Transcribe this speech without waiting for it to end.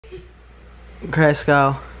Chris,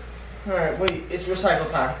 go. Alright, wait, it's recycle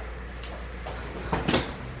time.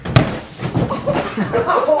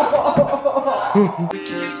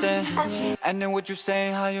 And then what you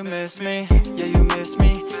saying, how you miss me? Yeah, you miss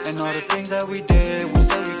me. And all the things that we did. We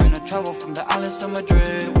said we gonna travel from the islands to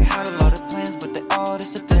Madrid. We had a lot of plans, but they all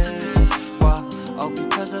disappeared. Why? Oh,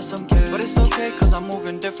 because of some kids. But it's okay, cause I'm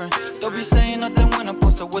moving different. Don't be saying nothing when I'm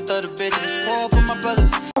posted with other bitches. Pour for my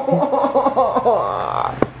brothers.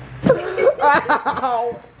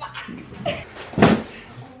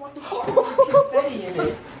 What the fuck is there confetti in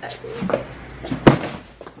it?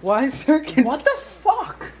 Why is there What the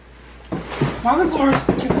fuck? Why would Laura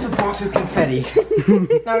give us a box with confetti?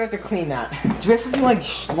 Now we have to clean that. Do we have something like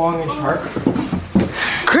long and sharp?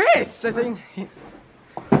 Chris? I think.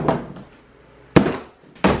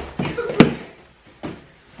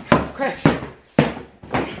 Chris.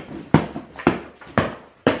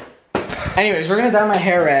 Anyways, we're gonna dye my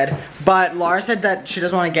hair red, but Laura said that she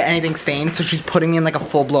doesn't want to get anything stained, so she's putting me in like a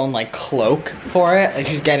full-blown like cloak for it. Like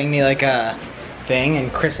she's getting me like a thing,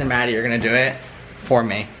 and Chris and Maddie are gonna do it for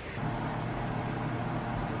me.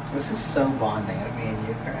 This is so bonding with me and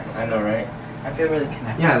you, Chris. I know, right? I feel really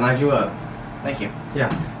connected. Yeah, I lined you up. Thank you.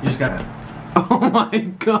 Yeah, you just got. Oh my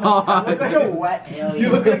god! I look like a wet alien. You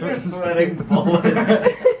look like you're sweating bullets.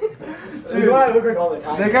 Dude, what I look like all the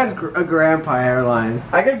time. That guy's a grandpa hairline.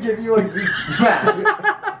 I could give you a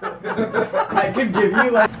I could give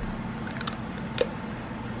you like.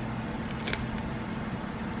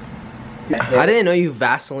 I didn't know you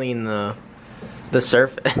Vaseline the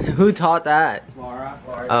surface. Who taught that? Laura.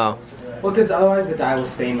 Oh, Well, because otherwise the dye will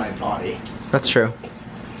stain my body. that's true.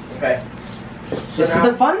 Okay. This is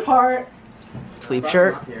the fun part. Sleep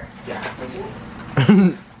shirt? Yeah.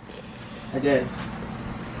 I did.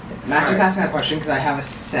 Matt just asked me that question because I have a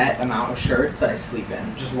set amount of shirts that I sleep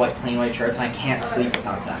in. Just white, plain white shirts, and I can't sleep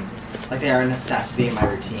without them. Like they are a necessity in my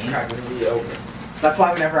routine. That's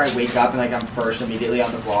why whenever I wake up and like I'm first immediately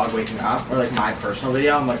on the vlog waking up, or like my personal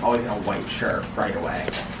video, I'm like always in a white shirt right away.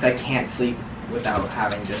 Cause I can't sleep without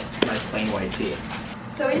having just my plain white tee.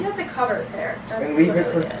 So we just have to cover his hair. That's And leave it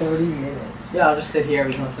for literally 30 minutes. Yeah, I'll just sit here.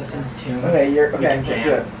 We can listen to some tunes. Okay, you're We okay. can That's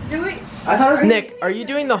jam. good. Do we? I thought it was Nick, are you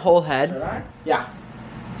doing the whole head? Should I? Yeah.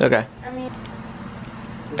 Okay. I mean,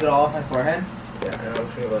 Is it all off my forehead? Yeah, and I'm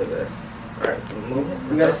just gonna go like this. Alright, move it.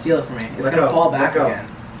 You gotta steal it from me. It's Let gonna go, fall let back go. again.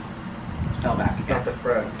 It fell back Not again. the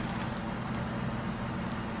front.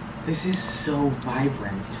 This is so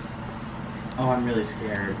vibrant. Oh, I'm really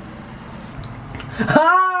scared.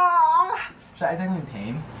 Ah! Should I think I'm in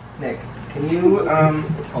pain? Nick, can you Hold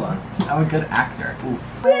on. I'm a good actor. Oof.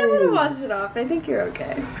 I'm gonna wash it off. I think you're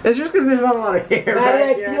okay. It's just because there's not a lot of hair back Maddie,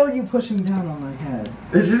 I here. feel you pushing down on my head.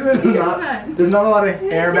 It's just there's You're not fine. there's not a lot of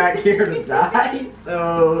hair back here to dye,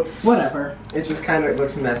 so Whatever. it just kind of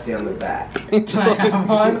looks messy on the back. Can I have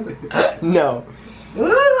one? No.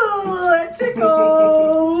 Ooh, it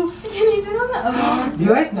tickles! Can you do it on the other one? You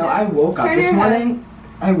guys know I woke up Turn this your head. morning.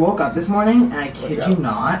 I woke up this morning and I kid Watch you out.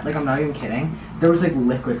 not, like I'm not even kidding. There was like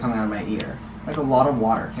liquid coming out of my ear. Like a lot of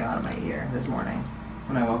water came out of my ear this morning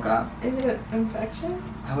when I woke up. Is it an infection?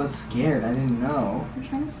 I was scared. I didn't know. I'm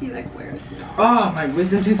trying to see like where it's going. Oh, my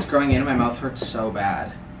wisdom tooth's growing in and my mouth hurts so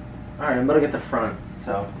bad. Alright, I'm gonna get the front.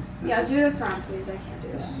 So Yeah, do the front, please. I can't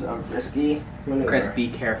do this that. is a risky maneuver. Chris, be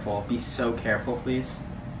careful. Be so careful, please.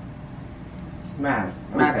 Matt,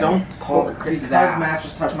 Matt, don't poke Chris's because ass. Matt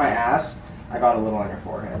just touched my ass. I got a little on your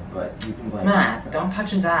forehead, but you can blame Matt, me. don't touch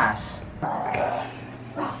his ass.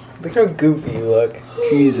 Look how goofy you look.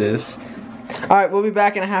 Jesus. Alright, we'll be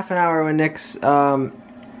back in a half an hour when Nick's done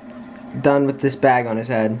with this bag on his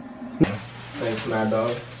head. Thanks, Mad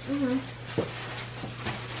Dog.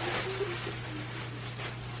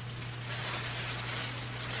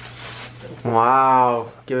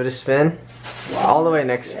 Wow. Give it a spin. All the way,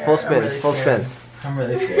 Nick. Full spin. really Full scared. spin. I'm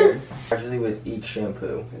really scared. Actually, with each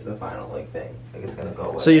shampoo is the final like thing. Like it's gonna go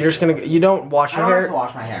away. So you're just gonna, you don't wash I your don't have hair, to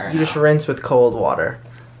wash my hair right you just now. rinse with cold water.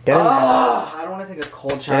 Get in there. Oh, I don't want to take a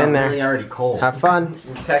cold shower. Get in I'm there. really already cold. Have fun.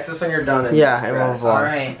 Text us when you're done. And Yeah, it won't dress. vlog. All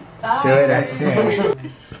right. See you later.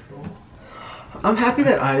 Soon. I'm happy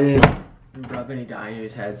that I didn't. Rub any dye in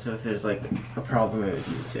his head, so if there's like a problem, it was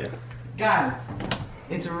you too. Guys,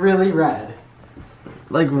 it's really red.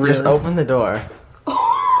 Like, just open the door.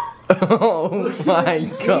 Oh my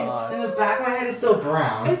god. And the back of my head is still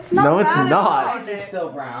brown. It's not No, it's bad at not. all. It's still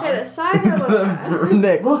brown. Hey, the sides are a little bad.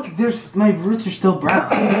 Nick. Look, there's my roots are still brown.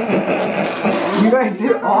 You guys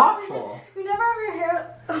did awful. You never have your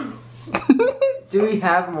hair. Do we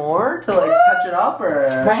have more to like touch it up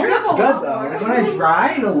or? My hair looks That's a good lot though. more. Like when I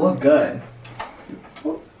dry, it'll look good.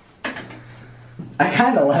 I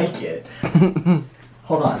kind of like it.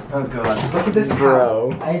 Hold on. Oh god. Look at this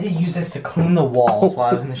Bro. towel. I had to use this to clean the walls while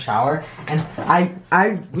I was in the shower, and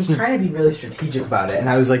I was trying to be really strategic about it, and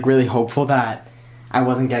I was like really hopeful that I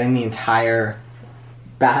wasn't getting the entire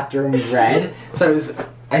bathroom red. So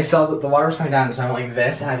I saw that the water was coming down, so I went like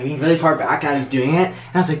this, and I was being really far back, and I was doing it, and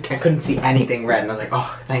I was like, I couldn't see anything red, and I was like,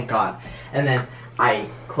 oh, thank God. And then I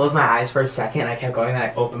closed my eyes for a second, and I kept going, and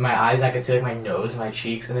I opened my eyes, and I could see like my nose and my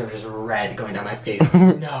cheeks, and there was just red going down my face.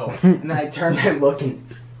 No. And then I turned and I looked, and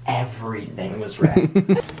everything was red.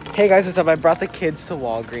 Hey guys, what's up? I brought the kids to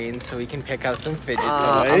Walgreens so we can pick out some fidget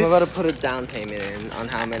toys. I'm about to put a down payment in on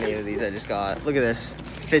how many of these I just got. Look at this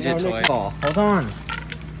fidget toy. Ball. Hold on.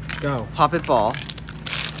 Go. Puppet ball.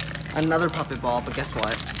 Another puppet ball, but guess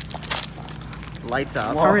what? Lights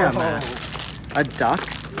up. Whoa. Hurry up, man. A duck,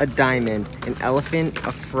 a diamond, an elephant,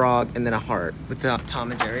 a frog, and then a heart with the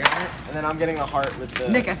Tom and Jerry on it. And then I'm getting the heart with the...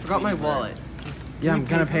 Nick, I forgot my wallet. Yeah, Can I'm you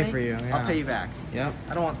gonna pay pay for you. Yeah. I'll pay you back. Yep.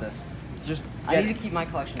 I don't want this. Just I need to keep my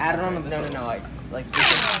collection add it separate. on to the No,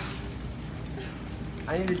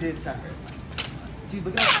 I need to do it separate. Dude,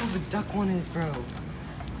 look how cool the duck one is, bro.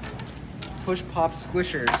 Push pop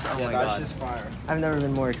squishers. Oh my god. That's just fire. I've never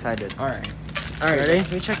been more excited. Alright. Ready?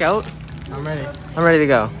 Can we check out? I'm ready. I'm ready to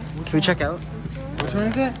go. Can we check out? Which one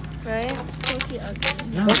is it? Right? Pokey ugly.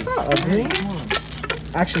 No, it's not ugly.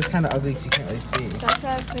 Actually, it's kind of ugly because you can't really see. That's what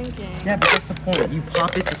I was thinking. Yeah, but that's the point. You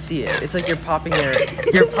pop it to see it. It's like you're popping your...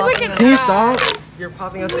 You're This is like an Can you ad. stop? You're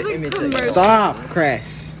popping out This is the like image. commercial. Stop,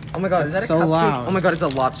 Chris. Oh my god, is that a So cupcake? loud. Oh my god, it's a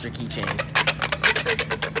lobster keychain.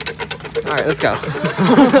 Alright, let's go.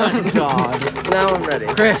 Oh my god. Now I'm ready.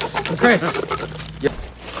 Chris.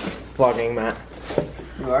 Vlogging, Matt.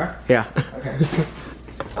 You are? Yeah. Okay.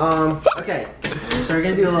 Okay. So we're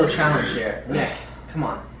gonna do a little challenge here. Nick, come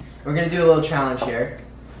on. We're gonna do a little challenge here.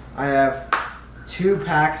 I have 2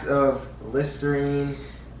 packs of Listerine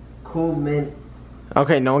Cool Mint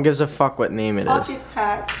Okay, no one gives a fuck what name it is. pocket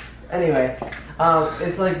packs. Anyway,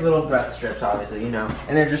 it's like little breath strips, obviously, you know.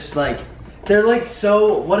 And they're just like, they're like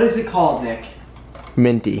so, what is it called, Nick?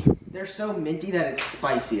 Minty. They're so minty that it's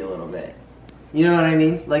spicy a little bit. You know what I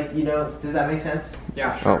mean? Like, you know, does that make sense?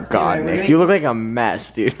 Yeah. Sure. Oh god, Anyway, we're Nick, gonna you look like a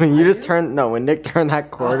mess, dude. When you just turned, no, when Nick turned that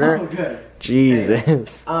corner, Oh, good. Jesus.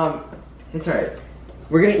 It's alright.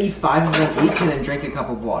 We're gonna eat 5 of them each and then drink a cup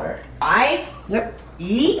of water. 5? Yep.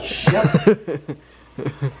 Each? Yep.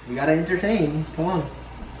 We gotta entertain. Come on.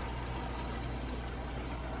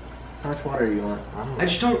 How much water do you want? I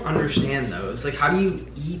just don't understand those. Like, how do you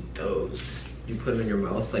eat those? You put them in your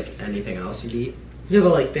mouth like anything else you'd eat? Yeah,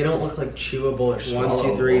 but like they don't look like chewable or 1,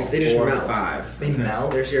 2, 3, They just 4, melt. 5. They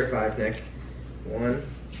melt. There's your 5, Nick. 1,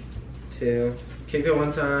 2. Kick it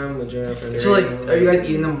one time. So like, are you guys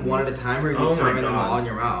eating them one at a time, or are you Oh my throwing them God. all in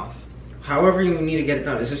your mouth? However you need to get it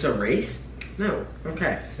done. Is this a race? No.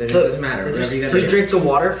 Okay. Then So it doesn't matter. it's Whatever just- you gotta so you do. drink the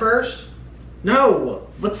water first? No.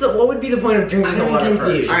 What would be the point of drinking the I'm water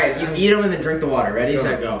confused. first? Alright, you eat them and then drink the water. Ready,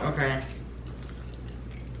 set, go. Okay.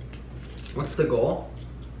 What's the goal?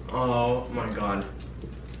 Oh my god.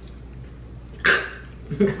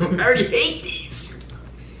 I already hate these.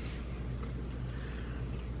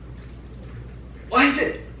 Why is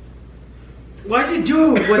it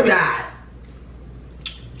doing with that?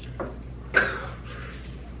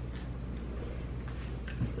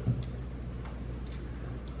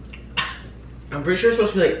 I'm pretty sure it's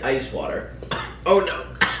supposed to be like ice water. Oh no,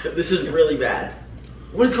 this is really bad.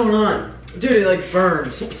 What is going on? Dude, it like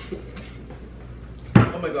burns.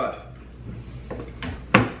 Oh my god.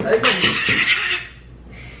 I think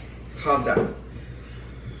calm down.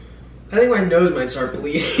 I think my nose might start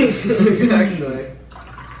bleeding. Actually.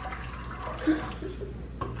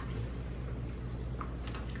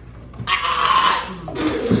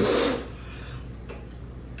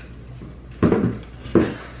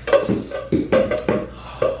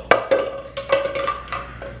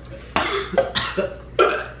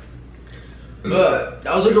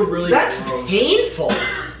 That was like a really painful.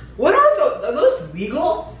 What are those? Are those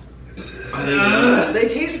legal? They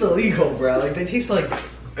taste illegal, bro. Like they taste like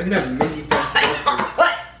I can have minty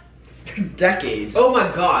fresh for decades. Oh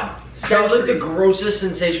my god. Sounds like the grossest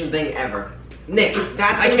sensation thing ever. Nick,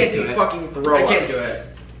 that's I gonna can't make do me it. fucking throw I up. can't do it.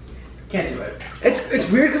 Can't do it. It's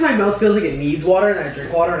weird because my mouth feels like it needs water and I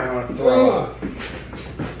drink water and I want to throw up.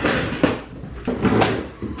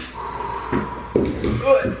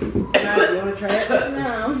 Matt, you want to try it?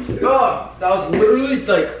 No. Oh, that was literally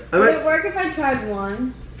like. Would it work if I tried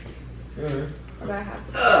one? Mm. Or do I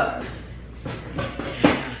have to?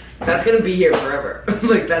 That's gonna be here forever.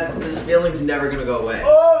 Like this feeling's never gonna go away.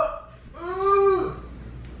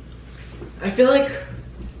 I feel like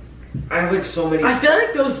I have like so many. I feel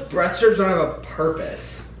like those breath strips don't have a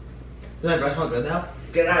purpose. Does my breath smell good though?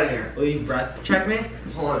 Get out of here. Will you breath check me?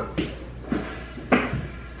 Hold on.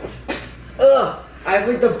 Ugh! I have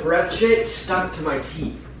like the breath shit stuck to my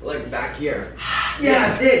teeth. Like back here.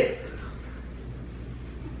 Yeah, it did.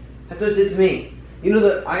 That's what it did to me. You know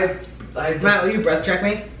that I have Matt, will you breath check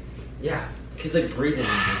me? yeah. Kids like breathing in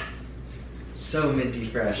me. So minty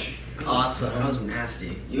fresh. Awesome. That was nasty.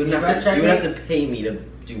 You You would breath check have me? to pay me to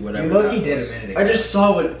do whatever. You look, that he did was. a minute ago. I just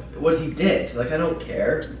saw what he did. Like I don't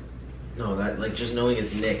care. No, that like just knowing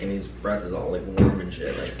it's Nick and his breath is all like warm and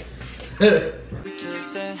shit. Like. We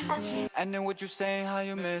kissing, and then what you saying, how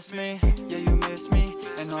you miss me? Yeah, you miss me,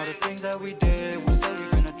 and all the things that we did. We said we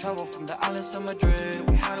gonna travel from the islands to Madrid.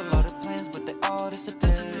 We had a lot of plans, but they all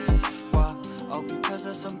disappeared. Why? Oh, because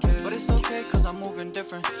of some kids. But it's okay, cause I'm moving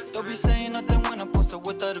different. Don't be saying nothing when I'm posted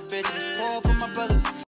with other bitches. Pour for my brothers.